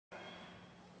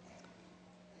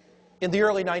In the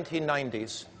early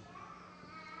 1990s,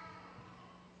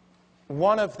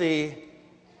 one of the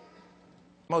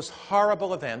most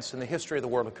horrible events in the history of the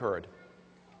world occurred: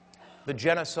 the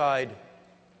genocide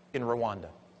in Rwanda.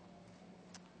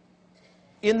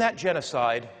 In that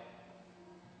genocide,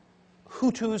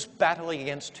 Hutus battling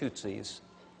against Tutsis,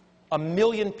 1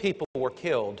 million people were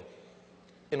killed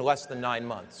in less than 9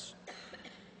 months.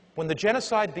 When the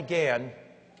genocide began,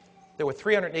 there were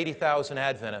 380,000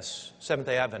 Adventists,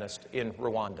 Seventh-day Adventists, in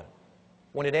Rwanda.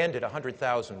 When it ended,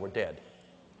 100,000 were dead.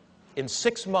 In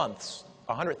 6 months,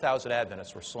 100,000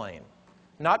 Adventists were slain,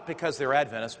 not because they were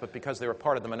Adventists, but because they were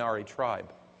part of the minority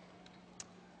tribe.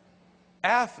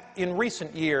 In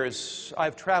recent years,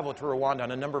 I've traveled to Rwanda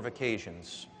on a number of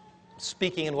occasions,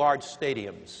 speaking in large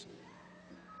stadiums.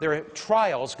 There are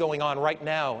trials going on right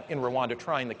now in Rwanda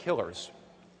trying the killers.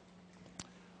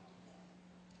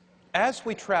 As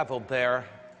we traveled there,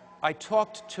 I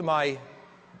talked to my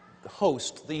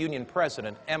host, the union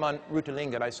president, Eman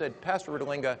Rutalinga, and I said, "Pastor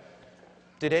Rutalinga,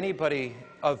 did anybody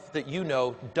that you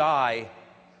know die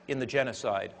in the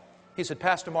genocide?" He said,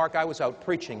 "Pastor Mark, I was out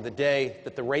preaching the day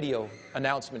that the radio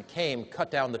announcement came, cut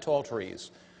down the tall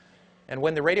trees. And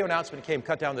when the radio announcement came,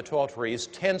 cut down the tall trees,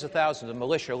 tens of thousands of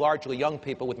militia, largely young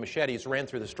people with machetes, ran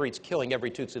through the streets, killing every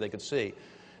Tutsi they could see.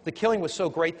 The killing was so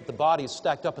great that the bodies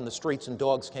stacked up in the streets and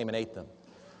dogs came and ate them.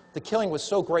 The killing was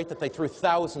so great that they threw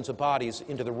thousands of bodies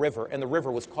into the river, and the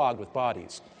river was clogged with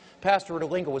bodies. Pastor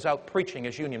Rutalinga was out preaching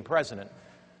as union president.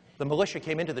 The militia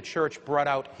came into the church, brought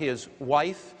out his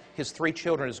wife, his 3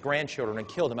 children, his grandchildren, and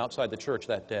killed them outside the church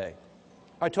that day.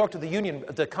 I talked to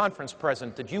the conference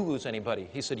president. "Did you lose anybody?"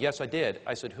 He said, "Yes, I did."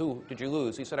 I said, "Who did you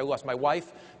lose?" He said, "I lost my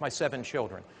wife, my 7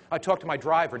 children." I talked to my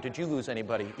driver. "Did you lose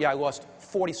anybody?" "Yeah, I lost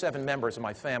 47 members of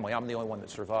my family. I'm the only one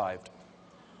that survived."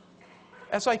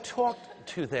 As I talked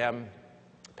to them,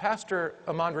 Pastor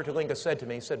Eman Rutalinga said to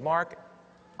me, he said, "Mark,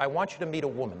 I want you to meet a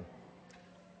woman.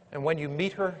 And when you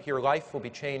meet her, your life will be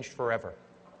changed forever.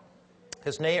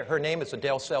 Her name is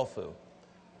Adele Selfu."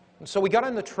 And so we got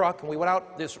in the truck and we went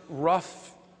out this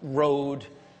rough road,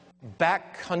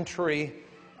 back country,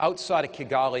 outside of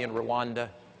Kigali in Rwanda.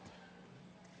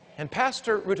 And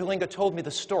Pastor Rutalinga told me the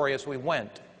story as we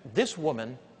went. This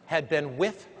woman had been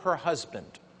with her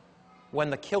husband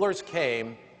when the killers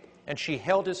came, and she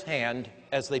held his hand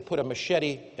as they put a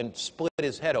machete and split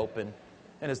his head open,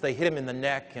 and as they hit him in the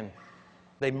neck and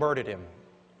they murdered him.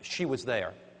 She was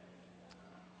there.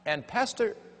 And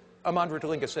Pastor Eman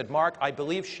Rutalinga said, "Mark, I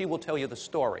believe she will tell you the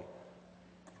story."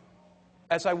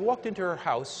 As I walked into her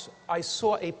house, I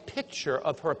saw a picture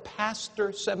of her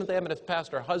pastor, Seventh-day Adventist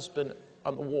pastor, husband,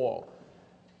 on the wall.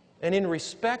 And in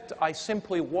respect, I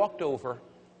simply walked over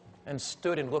and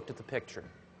stood and looked at the picture.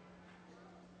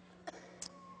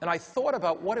 And I thought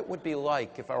about what it would be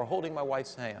like if I were holding my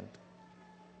wife's hand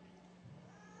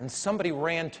and somebody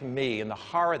ran to me, and the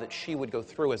horror that she would go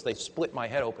through as they split my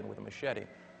head open with a machete.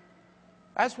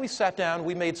 As we sat down,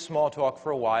 we made small talk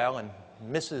for a while, and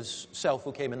Mrs.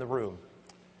 Selfu came in the room.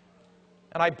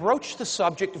 And I broached the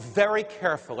subject very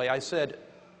carefully. I said,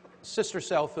 "Sister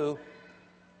Selfu,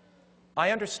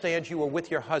 I understand you were with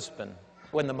your husband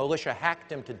when the militia hacked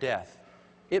him to death.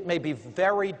 It may be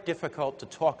very difficult to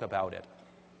talk about it,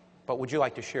 but would you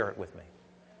like to share it with me?"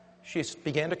 She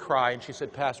began to cry, and she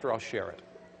said, "Pastor, I'll share it."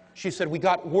 She said, "We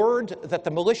got word that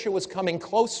the militia was coming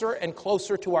closer and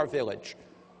closer to our village.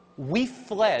 We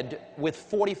fled with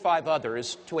 45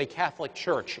 others to a Catholic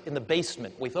church in the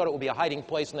basement. We thought it would be a hiding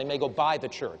place and they may go by the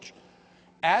church.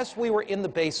 As we were in the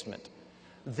basement,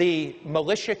 the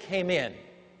militia came in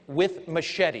with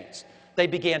machetes. They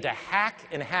began to hack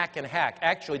and hack and hack.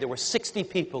 Actually, there were 60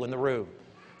 people in the room.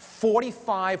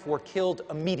 45 were killed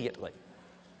immediately."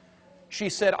 She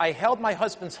said, "I held my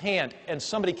husband's hand and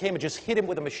somebody came and just hit him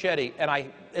with a machete,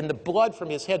 and the blood from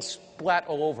his head splat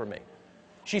all over me.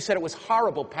 She said, it was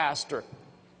horrible, Pastor.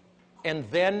 And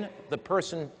then the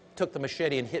person took the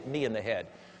machete and hit me in the head."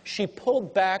 She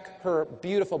pulled back her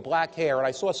beautiful black hair, and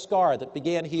I saw a scar that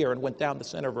began here and went down the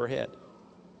center of her head.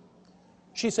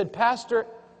 She said, "Pastor,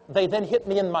 they then hit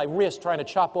me in my wrist, trying to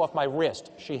chop off my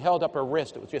wrist." She held up her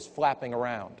wrist. It was just flapping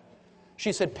around.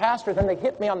 She said, "Pastor, then they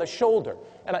hit me on the shoulder."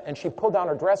 And she pulled down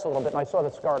her dress a little bit, and I saw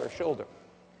the scar on her shoulder.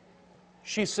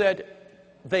 She said,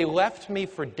 "They left me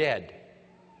for dead.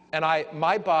 And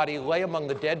my body lay among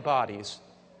the dead bodies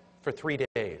for 3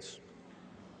 days.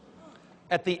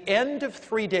 At the end of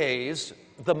 3 days,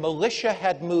 the militia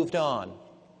had moved on.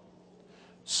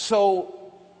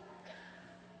 So,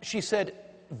 she said,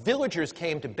 villagers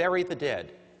came to bury the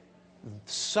dead.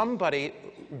 Somebody,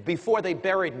 before they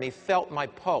buried me, felt my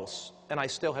pulse, and I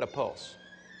still had a pulse.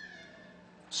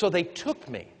 So they took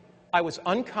me, I was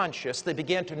unconscious. They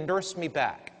began to nurse me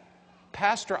back.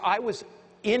 Pastor, I was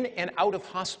in and out of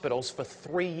hospitals for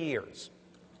 3 years.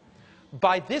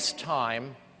 By this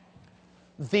time,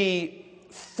 the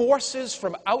forces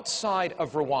from outside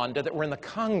of Rwanda that were in the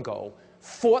Congo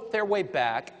fought their way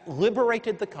back,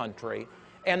 liberated the country,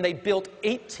 and they built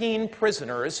 18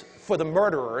 prisoners for the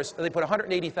murderers, and they put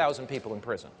 180,000 people in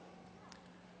prison.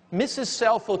 Mrs.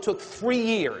 Selfo took 3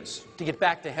 years to get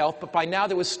back to health, but by now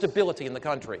there was stability in the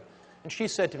country. And she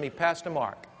said to me, Pastor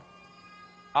Mark,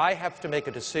 I have to make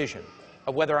a decision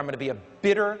of whether I'm going to be a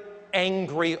bitter,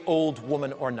 angry old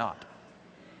woman or not.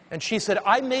 And she said,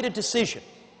 I made a decision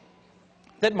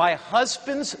that my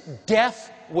husband's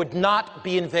death would not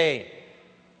be in vain.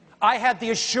 I had the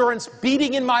assurance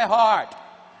beating in my heart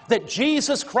that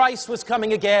Jesus Christ was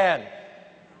coming again,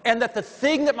 and that the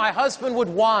thing that my husband would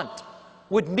want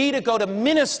would me to go to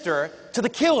minister to the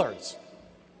killers.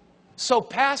 So,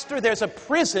 Pastor, there's a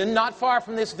prison not far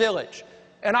from this village,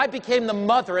 and I became the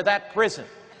mother of that prison.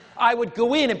 I would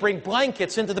go in and bring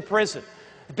blankets into the prison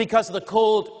because of the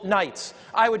cold nights.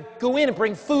 I would go in and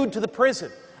bring food to the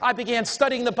prison. I began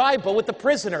studying the Bible with the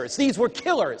prisoners. These were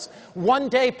killers. One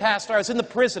day, Pastor, I was in the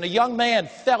prison. A young man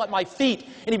fell at my feet,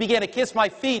 and he began to kiss my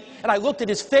feet. And I looked at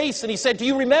his face, and he said, do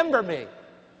you remember me?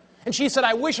 And she said,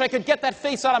 I wish I could get that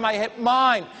face out of my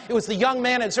mind. It was the young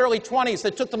man in his early 20s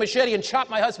that took the machete and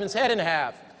chopped my husband's head in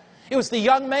half. It was the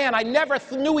young man. I never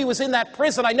knew he was in that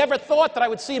prison. I never thought that I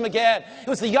would see him again. It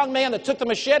was the young man that took the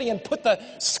machete and put the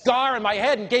scar in my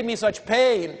head and gave me such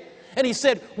pain. And he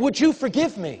said, would you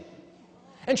forgive me?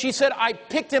 And she said, I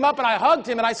picked him up and I hugged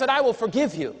him and I said, I will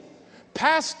forgive you.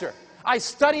 Pastor, I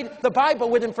studied the Bible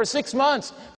with him for 6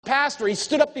 months. Pastor, he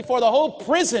stood up before the whole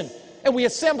prison, and we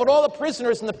assembled all the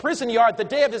prisoners in the prison yard the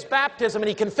day of his baptism, and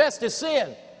he confessed his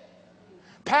sin.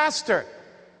 Pastor,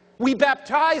 we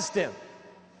baptized him.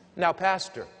 Now,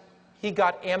 Pastor, he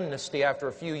got amnesty after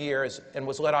a few years and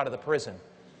was let out of the prison.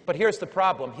 But here's the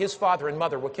problem. His father and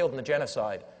mother were killed in the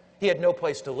genocide. He had no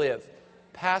place to live.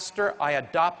 Pastor, I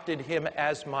adopted him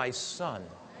as my son.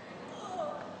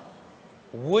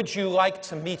 Would you like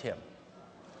to meet him?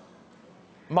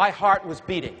 My heart was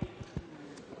beating.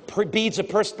 Beads of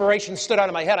perspiration stood out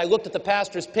of my head. I looked at the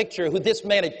pastor's picture, who this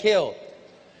man had killed.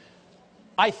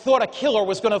 I thought a killer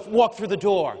was going to walk through the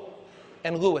door.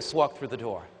 And Lewis walked through the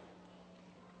door.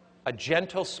 A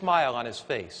gentle smile on his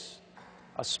face,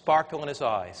 a sparkle in his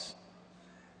eyes.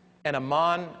 And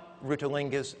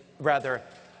Mrs.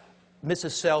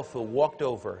 Selfo walked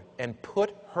over and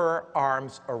put her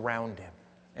arms around him.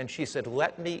 And she said,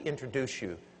 let me introduce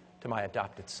you to my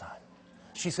adopted son.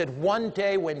 She said, one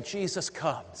day when Jesus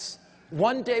comes,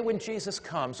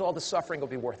 all the suffering will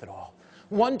be worth it all.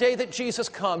 One day that Jesus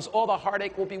comes, all the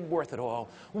heartache will be worth it all.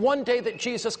 One day that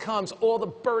Jesus comes, all the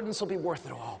burdens will be worth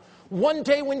it all. One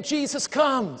day when Jesus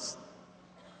comes,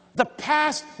 the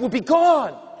past will be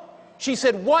gone. She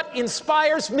said, what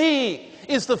inspires me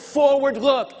is the forward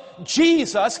look.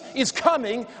 Jesus is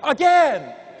coming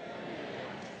again.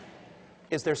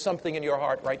 Is there something in your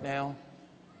heart right now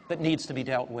that needs to be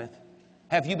dealt with?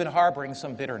 Have you been harboring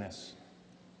some bitterness?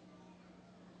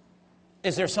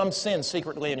 Is there some sin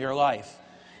secretly in your life?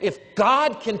 If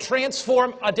God can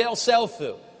transform Adele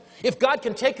Selfo, if God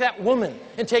can take that woman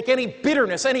and take any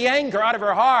bitterness, any anger out of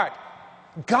her heart,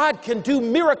 God can do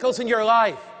miracles in your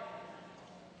life.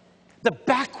 The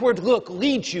backward look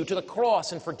leads you to the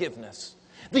cross and forgiveness.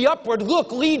 The upward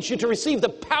look leads you to receive the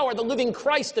power of the living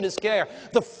Christ in His care.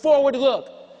 The forward look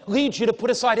leads you to put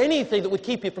aside anything that would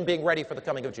keep you from being ready for the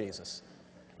coming of Jesus.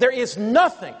 There is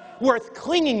nothing worth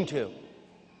clinging to.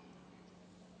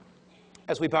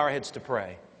 As we bow our heads to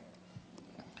pray,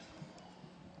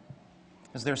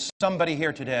 is there somebody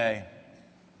here today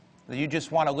that you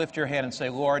just want to lift your hand and say,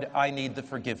 Lord, I need the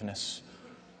forgiveness.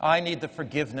 I need the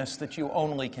forgiveness that you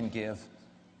only can give.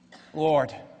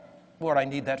 Lord, I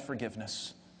need that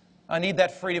forgiveness. I need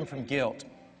that freedom from guilt.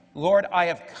 Lord, I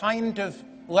have kind of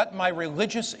let my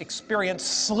religious experience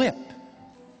slip